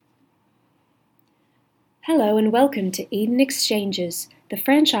Hello and welcome to Eden Exchanges, the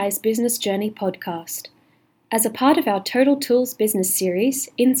Franchise Business Journey podcast. As a part of our Total Tools business series,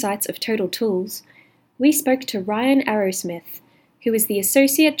 Insights of Total Tools, we spoke to Ryan Arrowsmith, who is the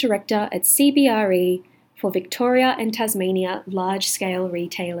Associate Director at CBRE for Victoria and Tasmania Large-Scale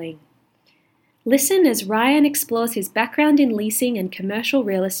Retailing. Listen as Ryan explores his background in leasing and commercial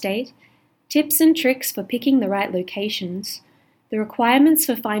real estate, tips and tricks for picking the right locations, the requirements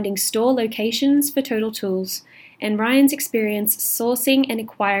for finding store locations for Total Tools, and Ryan's experience sourcing and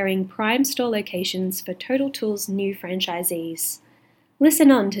acquiring prime store locations for Total Tools' new franchisees.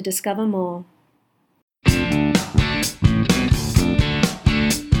 Listen on to discover more.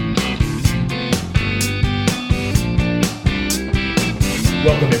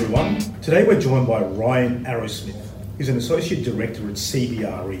 Welcome everyone. Today we're joined by Ryan Arrowsmith. He's an Associate Director at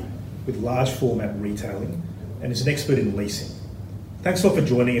CBRE with large format retailing and is an expert in leasing. Thanks a lot for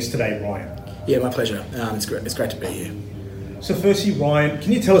joining us today, Ryan. Yeah, my pleasure. It's great to be here. So firstly, Ryan,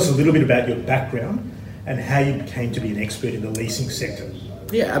 can you tell us a little bit about your background and how you came to be an expert in the leasing sector?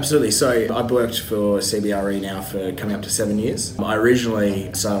 Yeah, absolutely. So I've worked for CBRE now for coming up to 7 years. I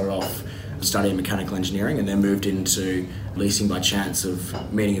originally started off studying mechanical engineering and then moved into leasing by chance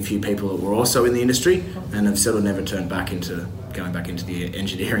of meeting a few people that were also in the industry, and have sort of never turned back into going back into the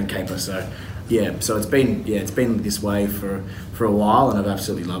engineering caper. So it's been this way for a while, and I've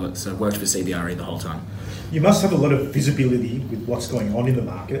absolutely loved it. So I've worked for CBRE the whole time. You must have a lot of visibility with what's going on in the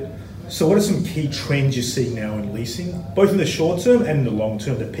market. So what are some key trends you're seeing now in leasing, both in the short term and in the long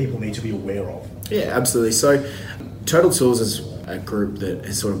term, that people need to be aware of? Yeah, absolutely. So Total Tools is a group that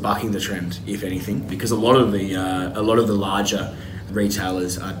is sort of bucking the trend, if anything, because a lot of the larger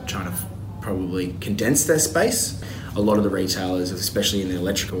retailers are trying to probably condense their space. A lot of the retailers, especially in the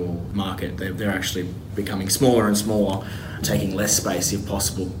electrical market, they're actually becoming smaller and smaller, taking less space if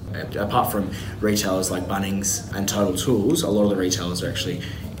possible. Apart from retailers like Bunnings and Total Tools, a lot of the retailers are actually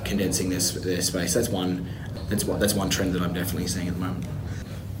condensing their space. That's one trend that I'm definitely seeing at the moment.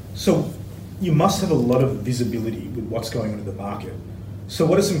 So you must have a lot of visibility with what's going on in the market. So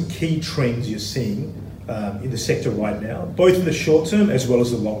what are some key trends you're seeing in the sector right now, both in the short term as well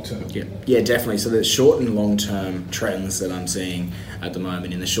as the long term? Yeah, definitely. So the short and long term trends that I'm seeing at the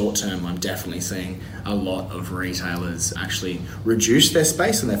moment, in the short term, I'm definitely seeing a lot of retailers actually reduce their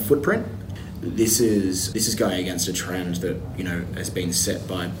space and their footprint. This is going against a trend that has been set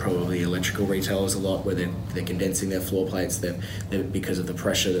by probably electrical retailers a lot, where they're condensing their floor plates because of the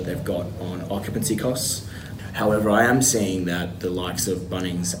pressure that they've got on occupancy costs. However, I am seeing that the likes of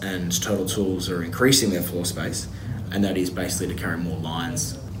Bunnings and Total Tools are increasing their floor space, and that is basically to carry more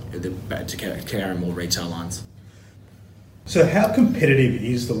lines, to carry more retail lines. So how competitive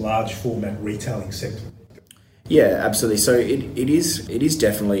is the large format retailing sector? Yeah, absolutely. So it is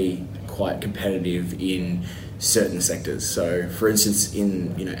definitely quite competitive in certain sectors. So for instance,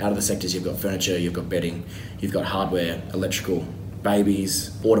 out of the sectors, you've got furniture, you've got bedding, you've got hardware, electrical,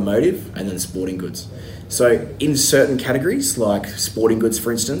 babies, automotive, and then sporting goods. So in certain categories, like sporting goods,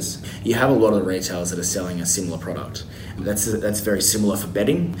 for instance, you have a lot of the retailers that are selling a similar product. That's very similar for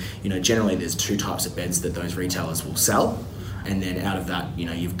bedding. Generally there's two types of beds that those retailers will sell, and then out of that,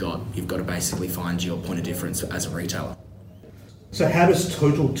 you've got to basically find your point of difference as a retailer. So how does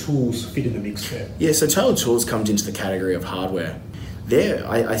Total Tools fit in the mix there? Yeah, so Total Tools comes into the category of hardware. There,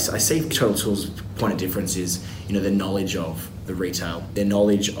 I see Total Tools' point of difference is, the knowledge of the retail, their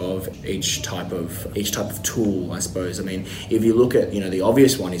knowledge of each type of tool, I suppose. I mean, if you look at, the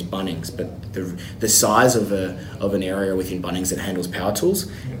obvious one is Bunnings, but the size of an area within Bunnings that handles power tools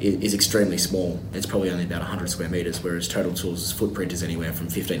is extremely small. It's probably only about 100 square metres, whereas Total Tools' footprint is anywhere from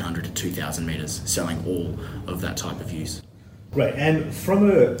 1,500 to 2,000 metres, selling all of that type of use. Right, and from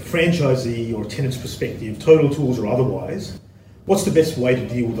a franchisee or tenant's perspective, Total Tools or otherwise, what's the best way to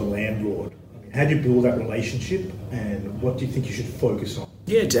deal with a landlord? How do you build that relationship, and what do you think you should focus on?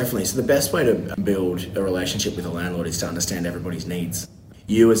 Yeah, definitely. So the best way to build a relationship with a landlord is to understand everybody's needs.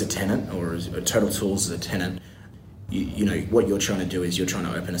 You as a tenant, or as Total Tools as a tenant, what you're trying to do is you're trying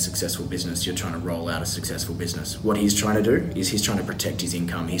to open a successful business, you're trying to roll out a successful business. What he's trying to do is he's trying to protect his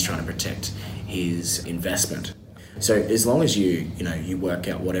income, he's trying to protect his investment. So as long as you work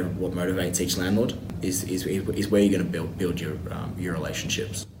out what motivates each landlord is where you're going to build your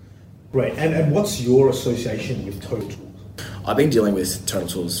relationships. Right, and what's your association with Total Tools? I've been dealing with Total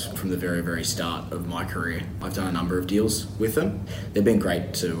Tools from the very, very start of my career. I've done a number of deals with them. They've been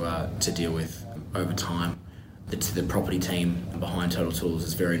great to deal with over time. The property team behind Total Tools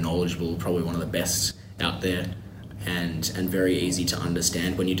is very knowledgeable, probably one of the best out there. And very easy to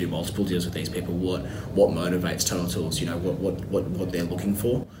understand when you do multiple deals with these people what motivates Total Tools, what they're looking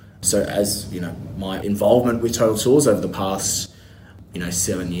for. So as you know, my involvement with Total Tools over the past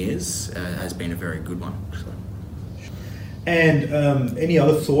 7 years has been a very good one. So. And any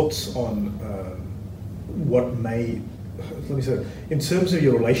other thoughts on what may, let me say, in terms of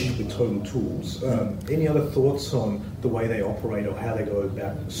your relationship with Total Tools, any other thoughts on the way they operate or how they go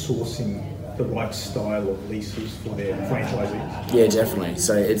about sourcing the right style of leases for their franchisees? Yeah, definitely.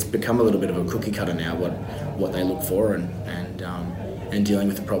 So it's become a little bit of a cookie cutter now, what they look for, and dealing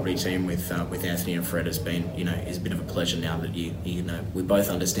with the property team with Anthony and Fred has been, is a bit of a pleasure now that we both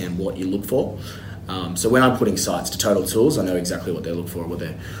understand what you look for. So when I'm putting sites to Total Tools, I know exactly what they look for, what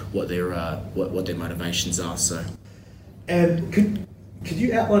their motivations are. So, and could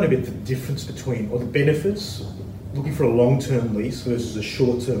you outline a bit the difference between, or the benefits, looking for a long-term lease versus a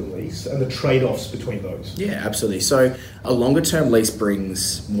short-term lease, and the trade-offs between those? Yeah, absolutely. So a longer-term lease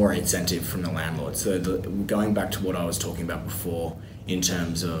brings more incentive from the landlord. So going back to what I was talking about before, in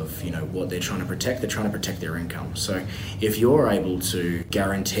terms of what they're trying to protect, they're trying to protect their income. So if you're able to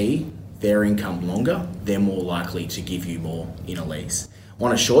guarantee their income longer, they're more likely to give you more in a lease.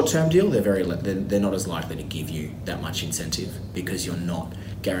 On a short-term deal, they're not as likely to give you that much incentive because you're not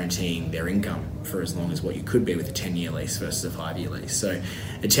guaranteeing their income for as long as what you could be with a 10-year lease versus a 5-year lease. So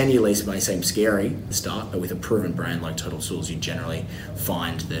a 10-year lease may seem scary at the start, but with a proven brand like Total Tools, you generally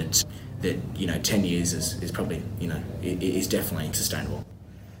find that 10 years is probably, is definitely sustainable.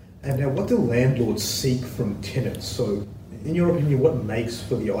 And now, what do landlords seek from tenants? So in your opinion, what makes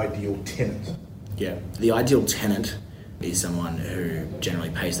for the ideal tenant? Yeah, the ideal tenant is someone who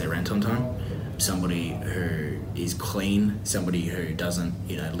generally pays their rent on time, somebody who is clean, somebody who doesn't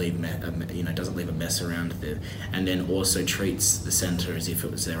leave a mess around there, and then also treats the centre as if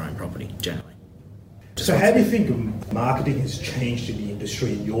it was their own property generally. So how do you think marketing has changed in the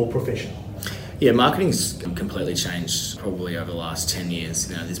industry in your profession? Yeah, marketing's completely changed probably over the last 10 years.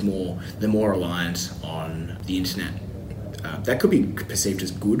 They're more reliant on the internet. That could be perceived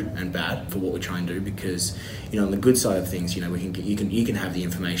as good and bad for what we're trying to do, because on the good side of things, you can have the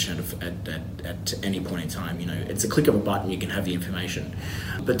information at any point in time. It's a click of a button, you can have the information.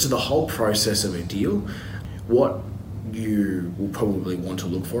 But to the whole process of a deal, what you will probably want to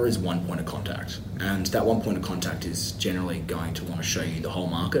look for is one point of contact, and that one point of contact is generally going to want to show you the whole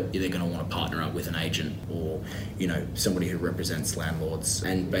market. They're going to want to partner up with an agent or somebody who represents landlords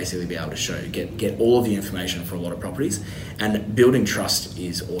and basically be able to get all of the information for a lot of properties. And building trust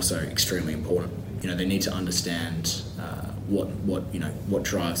is also extremely important. They need to understand what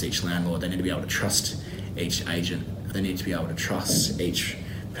drives each landlord. They need to be able to trust each agent. They need to be able to trust each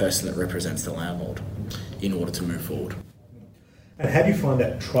person that represents the landlord in order to move forward. And how do you find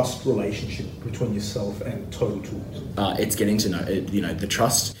that trust relationship between yourself and Total Tools? It's getting to know, the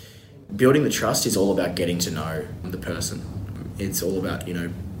trust. Building the trust is all about getting to know the person. It's all about,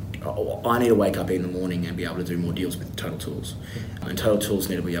 I need to wake up in the morning and be able to do more deals with Total Tools. And Total Tools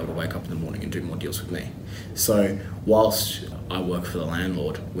need to be able to wake up in the morning and do more deals with me. So whilst I work for the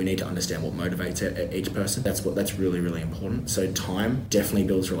landlord, we need to understand what motivates each person. That's really, really important. So time definitely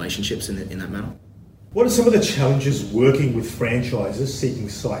builds relationships in that manner. What are some of the challenges working with franchises seeking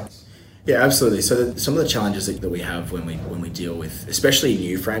sites? Yeah, absolutely. So some of the challenges that we have when we deal with, especially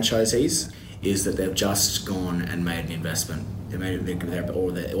new franchisees, is that they've just gone and made an investment.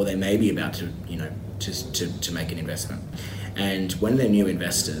 Or they may be about to to make an investment. And when they're new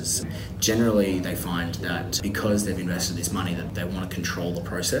investors, generally they find that because they've invested this money, that they want to control the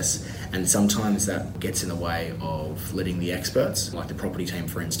process, and sometimes that gets in the way of letting the experts, like the property team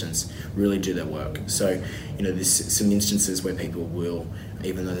for instance, really do their work. So there's some instances where people will,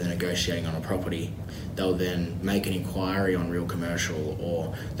 even though they're negotiating on a property, they'll then make an inquiry on Real Commercial,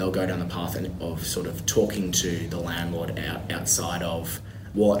 or they'll go down the path of sort of talking to the landlord outside of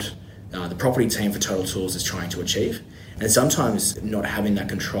what the property team for Total Tools is trying to achieve. And sometimes not having that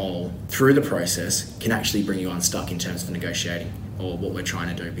control through the process can actually bring you unstuck in terms of negotiating or what we're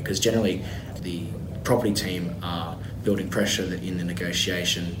trying to do, because generally the property team are building pressure in the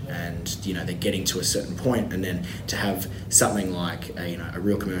negotiation, and they're getting to a certain point, and then to have something like a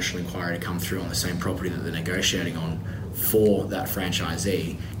Real Commercial inquiry to come through on the same property that they're negotiating on for that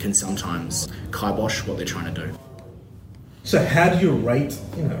franchisee can sometimes kibosh what they're trying to do. So how do you rate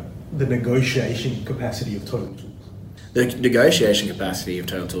the negotiation capacity of Total Tools? The negotiation capacity of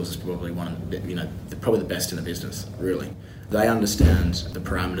Total Tools is probably one of probably the best in the business, really. They understand the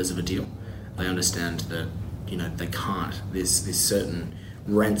parameters of a deal. They understand that they can't. There's certain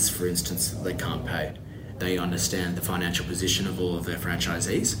rents, for instance, that they can't pay. They understand the financial position of all of their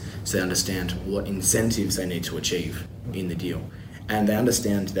franchisees, so they understand what incentives they need to achieve in the deal, and they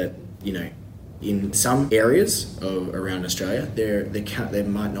understand that In some areas around Australia, there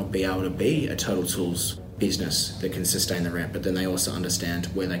might not be able to be a Total Tools business that can sustain the rent, but then they also understand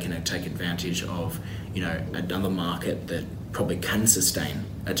where they can take advantage of, another market that probably can sustain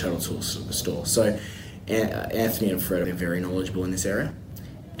a Total Tools store. So Anthony and Fred are very knowledgeable in this area,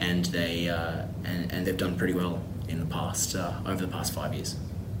 and they've done pretty well in the past over the past 5 years.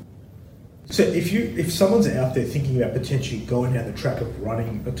 So if someone's out there thinking about potentially going down the track of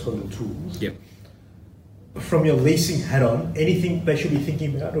running a Total Tools, yep. From your leasing hat on, anything they should be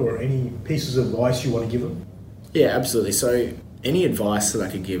thinking about, or any pieces of advice you want to give them? Yeah, absolutely. So any advice that I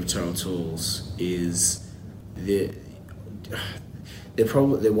could give Total Tools is they're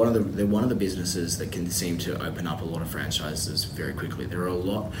one of the businesses that can seem to open up a lot of franchises very quickly. There are a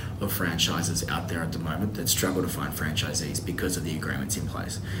lot of franchises out there at the moment that struggle to find franchisees because of the agreements in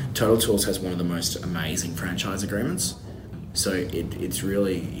place. Total Tools has one of the most amazing franchise agreements. So it's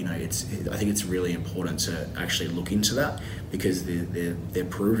really, I think it's really important to actually look into that, because they're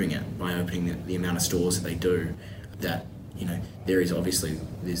proving it by opening the amount of stores that they do, that there is obviously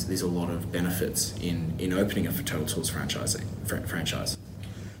there's a lot of benefits in opening a Total Tools franchise.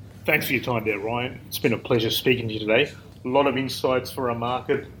 Thanks for your time there, Ryan. It's been a pleasure speaking to you today. A lot of insights for our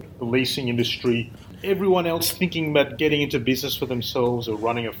market, the leasing industry, everyone else thinking about getting into business for themselves or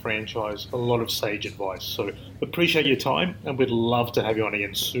running a franchise. A lot of sage advice. So appreciate your time, and we'd love to have you on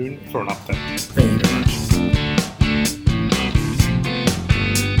again soon for an update. Thank you very much.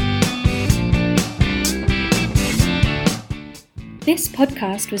 This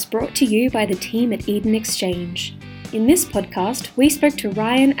podcast was brought to you by the team at Eden Exchange. In this podcast, we spoke to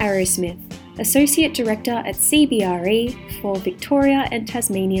Ryan Arrowsmith, Associate Director at CBRE for Victoria and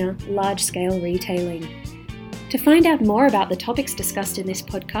Tasmania Large-Scale Retailing. To find out more about the topics discussed in this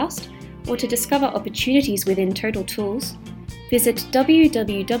podcast, or to discover opportunities within Total Tools, visit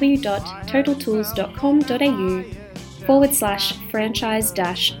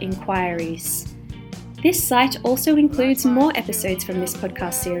www.totaltools.com.au/franchise-inquiries. This site also includes more episodes from this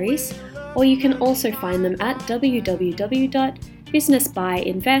podcast series, or you can also find them at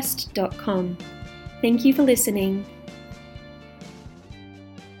www.businessbyinvest.com. Thank you for listening.